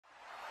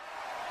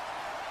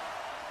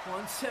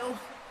1, 2,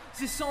 is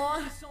this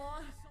on?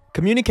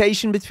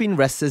 Communication between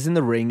wrestlers in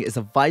the ring is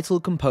a vital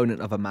component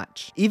of a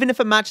match. Even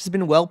if a match has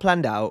been well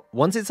planned out,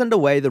 once it's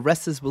underway, the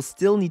wrestlers will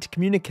still need to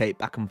communicate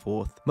back and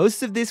forth.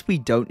 Most of this we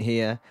don't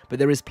hear, but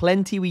there is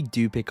plenty we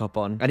do pick up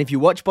on. And if you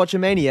watch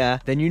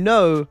Botchamania, then you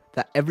know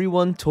that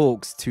everyone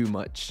talks too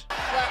much.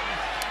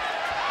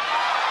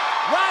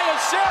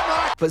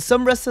 But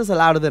some wrestlers are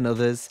louder than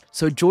others,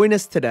 so join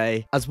us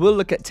today as we'll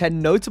look at 10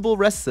 notable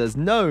wrestlers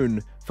known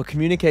for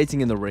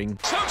communicating in the ring.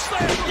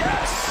 Chokeslam,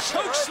 yes!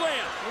 Chokeslam!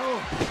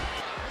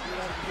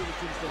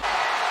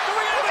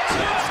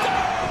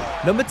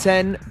 Number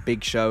 10,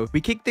 Big Show.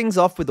 We kick things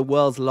off with the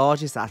world's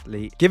largest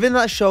athlete. Given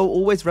that Show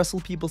always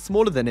wrestled people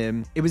smaller than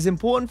him, it was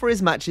important for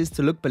his matches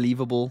to look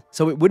believable.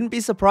 So it wouldn't be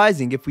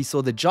surprising if we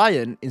saw the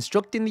Giant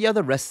instructing the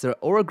other wrestler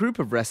or a group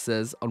of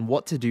wrestlers on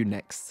what to do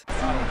next.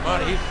 How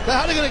are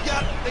they gonna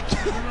get?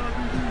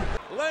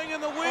 Laying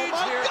in the weeds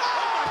Oh here.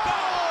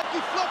 God! He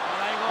flipped.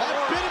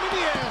 That bit him in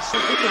the ass.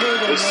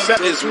 The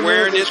set is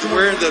wearing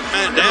the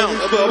man down.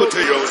 Bubba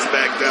goes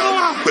back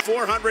down.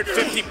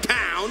 450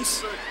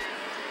 pounds.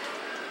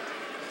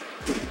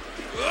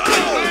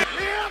 Oh,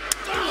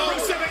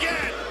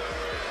 again.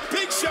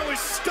 Big Show is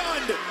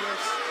stunned.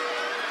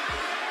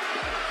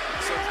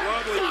 So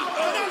probably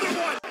another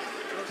one.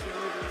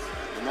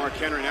 Mark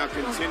Henry now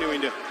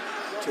continuing to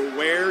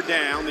wear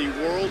down the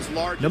world's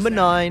largest. Number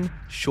 9,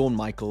 Shawn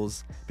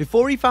Michaels.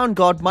 Before he found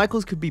God,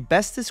 Michaels could be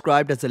best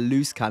described as a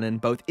loose cannon,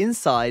 both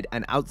inside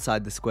and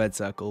outside the squared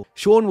circle.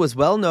 Shawn was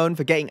well known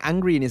for getting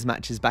angry in his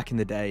matches back in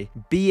the day,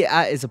 be it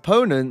at his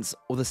opponents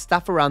or the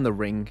staff around the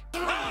ring.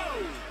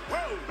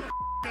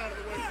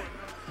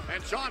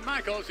 And Shawn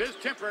Michaels, his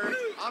temper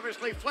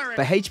obviously flaring.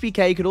 But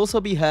HBK could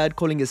also be heard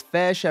calling his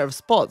fair share of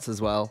spots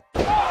as well.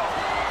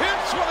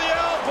 Hits with the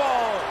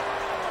elbow.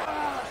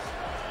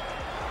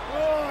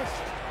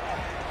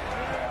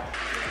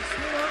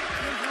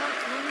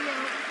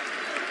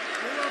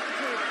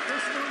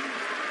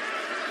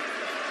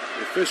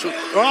 Official.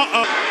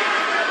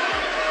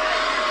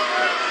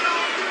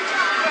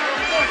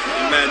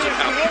 Imagine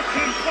how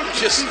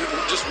just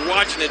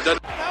watching it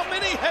doesn't. How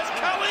many has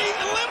Kelly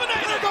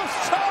eliminated? There goes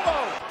Chavo.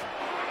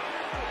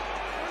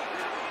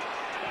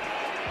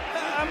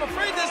 I'm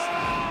afraid this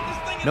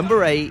thing is...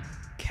 Number 8,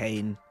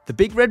 Kane. The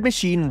Big Red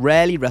Machine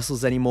rarely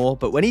wrestles anymore,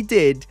 but when he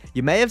did,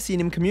 you may have seen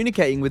him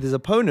communicating with his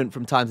opponent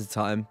from time to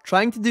time.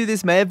 Trying to do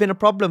this may have been a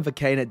problem for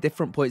Kane at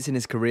different points in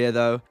his career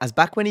though, as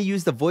back when he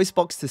used the voice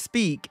box to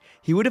speak,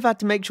 he would have had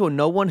to make sure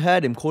no one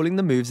heard him calling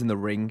the moves in the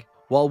ring.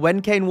 While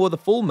when Kane wore the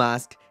full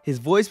mask, his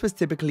voice was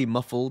typically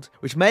muffled,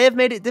 which may have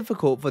made it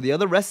difficult for the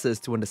other wrestlers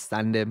to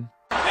understand him.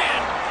 Randy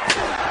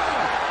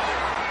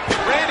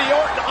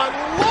Orton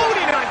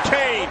unloading on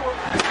Kane.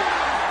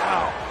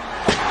 Wow.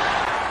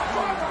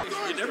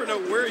 You never know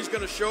where he's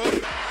going to show up.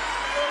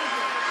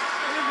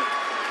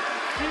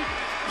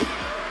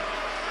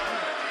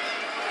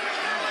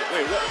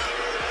 Wait, what?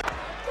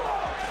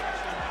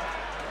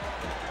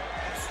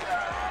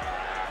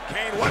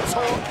 Kane, what's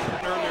hold?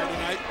 Earlier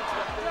tonight.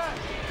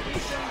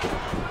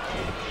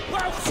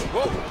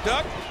 Whoa,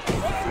 duck.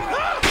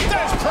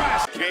 That's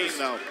press. Kane,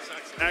 though.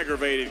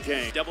 Aggravated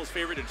Kane. Devil's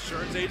favorite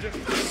insurance agent.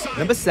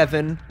 Number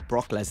 7,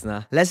 Brock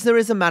Lesnar. Lesnar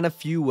is a man of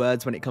few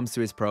words when it comes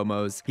to his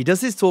promos. He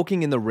does his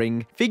talking in the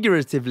ring,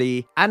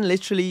 figuratively and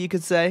literally you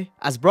could say,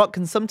 as Brock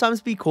can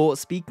sometimes be caught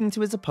speaking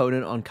to his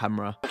opponent on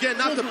camera. Again,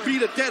 not to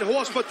beat a dead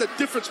horse, but the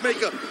difference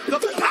maker, the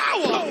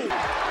power.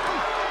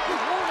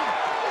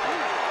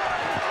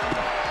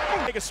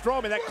 Take a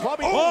Strowman, that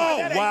clubbing.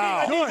 Oh,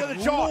 wow. A knee to the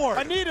jaw. Lord.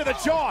 A knee to the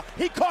jaw.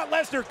 He caught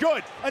Lesnar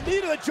good. A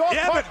knee to the jaw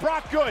caught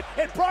Brock good.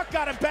 And Brock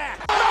got him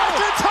back.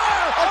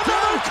 McIntyre!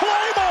 Another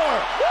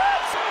Claymore!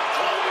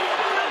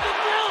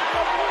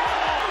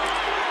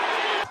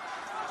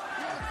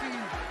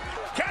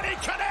 Can he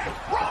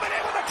connect? Roman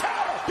in with a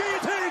counter.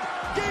 Guillotine!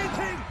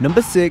 Guillotine!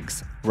 Number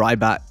 6,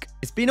 RYBACK.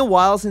 It's been a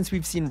while since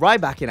we've seen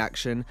RYBACK in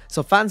action,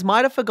 so fans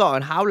might have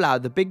forgotten how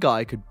loud the big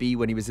guy could be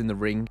when he was in the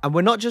ring. And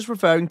we're not just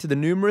referring to the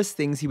numerous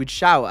things he would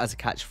shout as a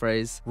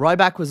catchphrase.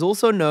 RYBACK was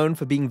also known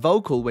for being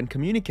vocal when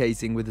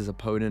communicating with his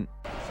opponent.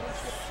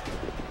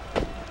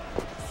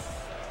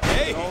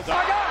 Hey! Oh my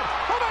God!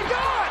 Oh my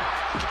God!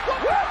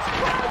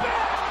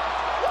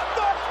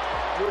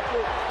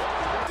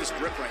 What This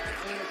grip right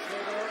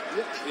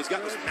now. He's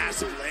got those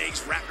massive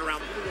legs wrapped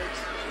around.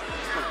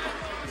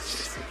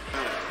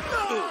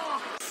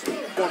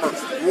 Former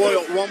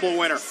Royal Rumble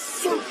winner.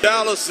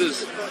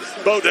 Dallas's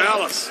Bo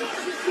Dallas.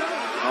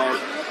 Oh,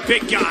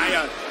 big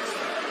guy.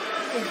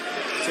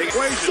 Take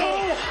away. He's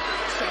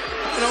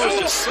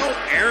just so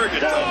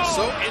arrogant, though.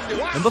 So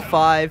into it. Number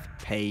 5,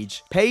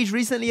 PAIGE. PAIGE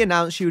recently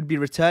announced she would be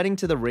returning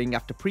to the ring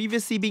after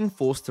previously being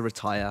forced to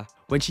retire.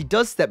 When she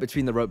does step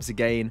between the ropes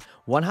again,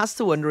 one has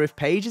to wonder if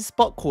PAIGE's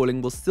spot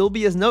calling will still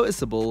be as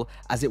noticeable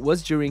as it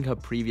was during her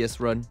previous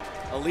run.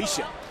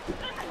 Alicia.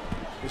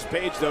 This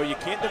Paige, though, you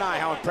can't deny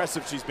how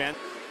impressive she's been.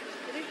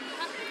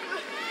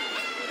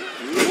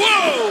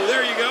 Whoa!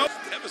 There you go.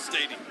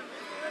 Devastating.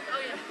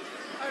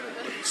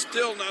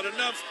 Still not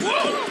enough.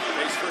 Whoa!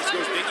 Face first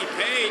goes Becky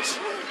Paige.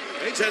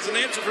 Paige has an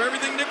answer for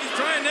everything Nikki's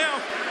trying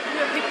now.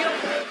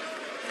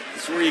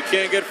 It's where you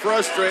can't get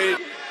frustrated.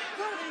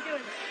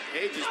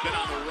 Paige has been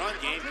on the run,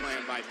 game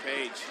plan by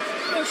Paige.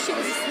 Oh shit,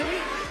 is this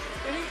Ready?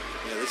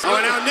 Oh,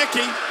 and now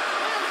Nikki.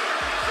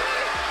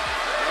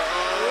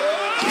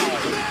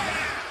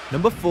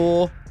 Number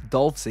 4.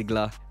 Dolph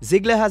Ziggler.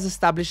 Ziggler has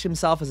established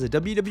himself as a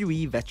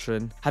WWE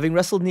veteran, having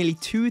wrestled nearly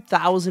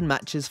 2,000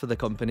 matches for the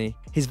company.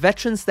 His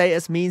veteran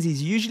status means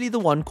he's usually the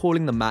one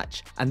calling the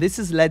match, and this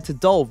has led to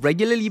Dolph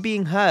regularly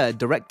being heard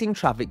directing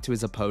traffic to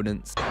his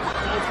opponents. And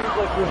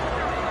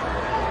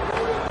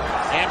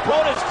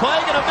Brodus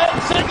playing in a mid.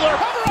 Ziggler.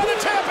 Cover on the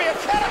champion.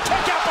 And a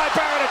kick out by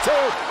Barrett at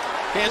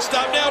 2. Can't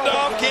stop now,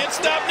 Dolph. Can't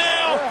stop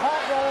now.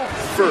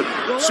 For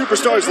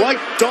superstars like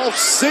Dolph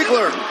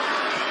Ziggler.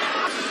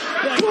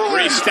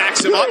 Bree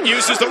stacks him up,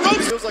 uses the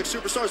ropes. Feels like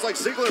superstars like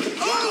Ziggler.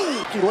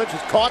 Oh! Lynch is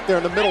caught there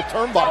in the middle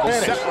turnbuckle.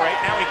 Separate.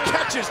 Now he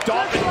catches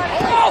Dolph.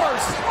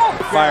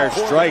 Oh! Fire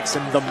strikes,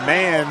 and the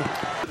man.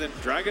 Then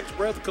Dragon's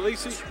Breath,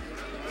 Khaleesi.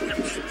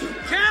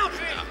 Count!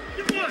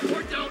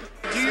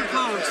 Do your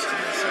post.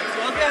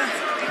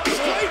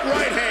 Straight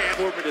right hand.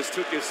 Corbin just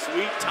took his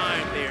sweet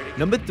time there.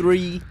 Number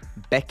 3.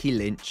 Becky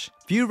Lynch.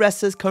 Few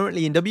wrestlers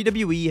currently in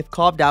WWE have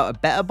carved out a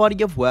better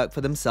body of work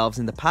for themselves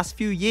in the past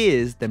few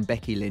years than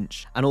Becky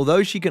Lynch. And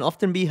although she can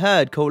often be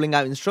heard calling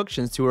out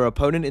instructions to her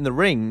opponent in the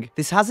ring,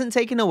 this hasn't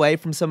taken away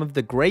from some of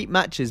the great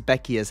matches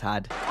Becky has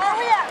had.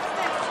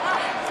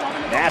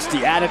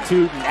 Nasty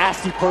attitude,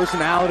 nasty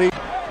personality.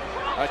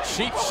 A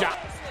cheap shot.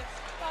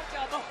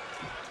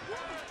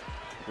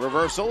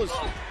 Reversal is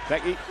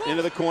Becky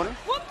into the corner.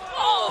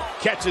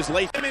 Catches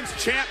late. Women's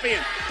champion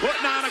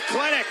putting on a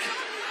clinic.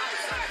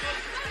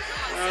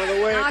 Out of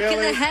the way, Knocking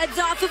the heads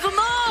off of them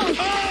all.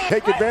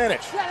 Take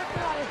advantage.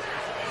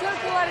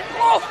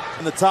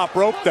 In the top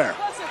rope there.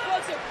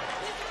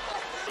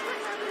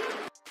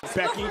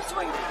 Becky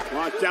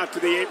launched out to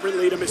the apron.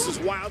 Lita misses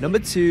wild. Number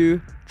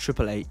 2.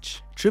 Triple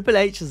H. Triple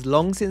H has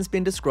long since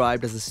been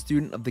described as a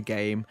student of the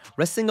game,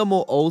 wrestling a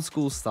more old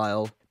school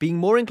style, being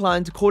more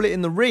inclined to call it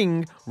in the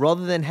ring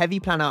rather than heavy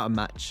plan out a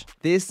match.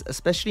 This,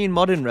 especially in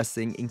modern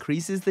wrestling,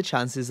 increases the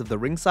chances of the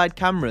ringside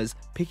cameras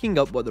picking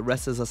up what the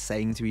wrestlers are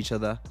saying to each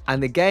other.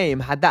 And the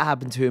game had that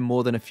happen to him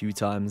more than a few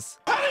times.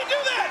 How did he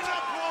do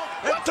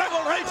that? And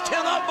Triple H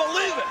cannot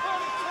believe it.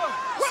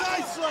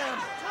 Side slam.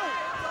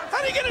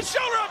 How did he get his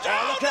shoulder up?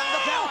 Oh, no!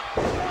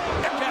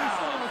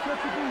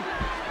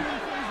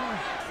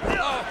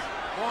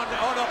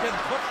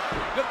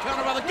 Good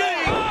counter by the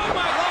game. Oh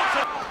my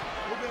God!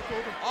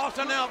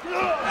 Austin now.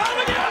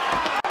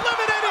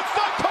 Eliminating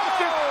five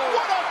punches.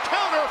 What a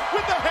counter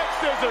with the head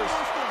scissors.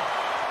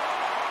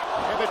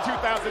 And the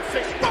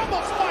 2006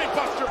 Rumble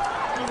Spinebuster.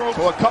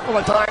 So a couple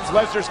of times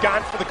Lesnar's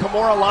gone for the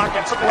Kimura lock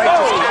and Triple H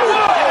is goes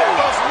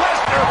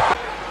Lesnar.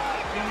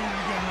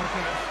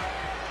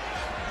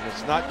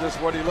 It's not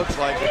just what he looks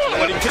like, it's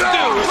What he can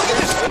do.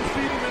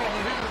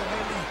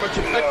 But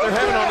you bet they're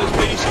having on his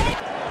knees.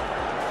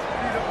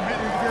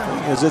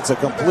 Because it's a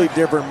complete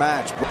different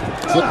match.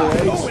 Triple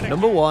H.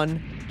 Number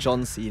 1.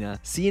 John Cena.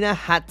 Cena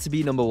had to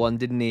be number 1,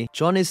 didn't he?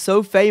 John is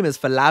so famous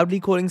for loudly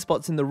calling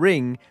spots in the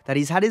ring that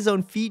he's had his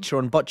own feature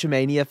on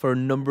Botchamania for a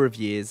number of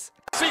years.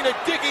 Cena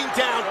digging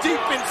down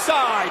deep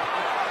inside.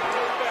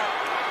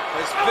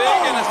 It's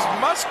big and it's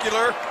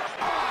muscular.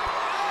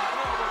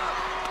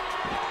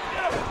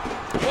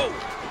 Whoa.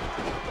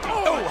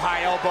 Oh,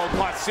 high elbow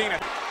caught Cena.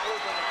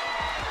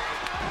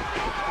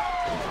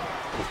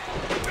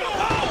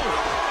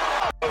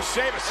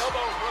 Sheamus.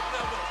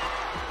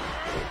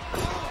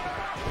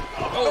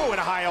 Oh, and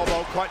a high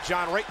elbow caught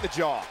John right in the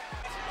jaw.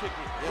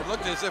 It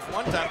looked as if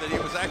one time that he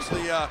was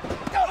actually On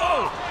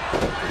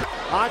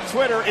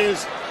Twitter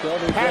is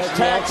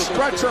hashtag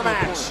stretcher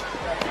match.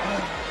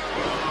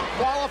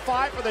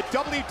 Qualify for the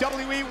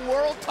WWE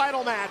World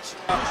Title match.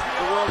 the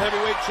World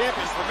Heavyweight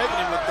Champions for making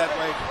him look that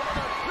way.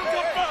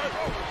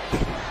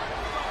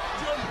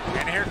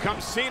 And here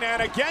comes Cena,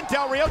 and again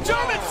Del Rio,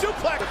 German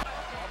suplex.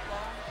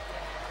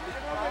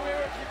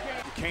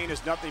 Kane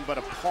is nothing but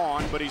a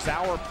pawn, but he's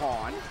our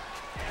pawn.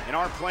 And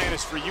our plan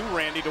is for you,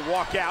 Randy, to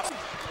walk out.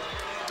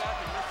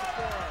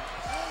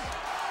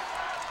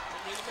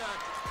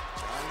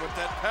 John with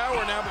that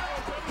power now, but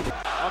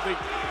Of the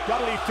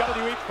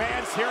WWE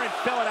fans here in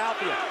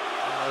Philadelphia.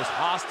 Those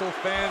hostile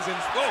fans in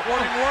the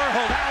sporting world.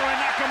 Power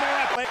and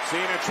Nakamura.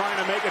 Cena trying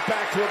to make it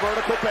back to a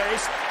vertical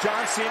base.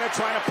 John Cena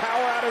trying to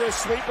power out of this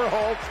sweeper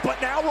hold.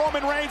 But now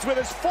Roman Reigns with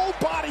his full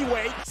body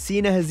weight.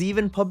 Cena has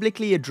even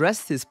publicly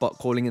addressed his spot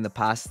calling in the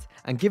past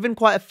and given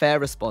quite a fair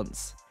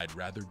response. I'd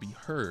rather be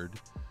heard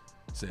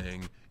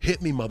saying,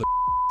 "Hit me, mother,"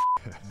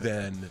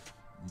 than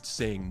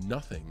saying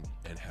nothing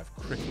and have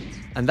crickets.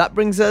 And that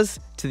brings us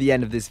to the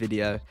end of this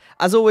video.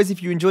 As always,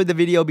 if you enjoyed the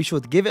video, be sure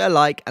to give it a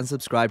like and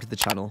subscribe to the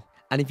channel.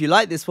 And if you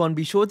like this one,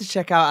 be sure to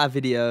check out our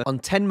video on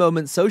 10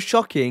 moments so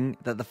shocking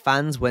that the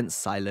fans went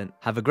silent.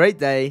 Have a great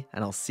day,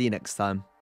 and I'll see you next time.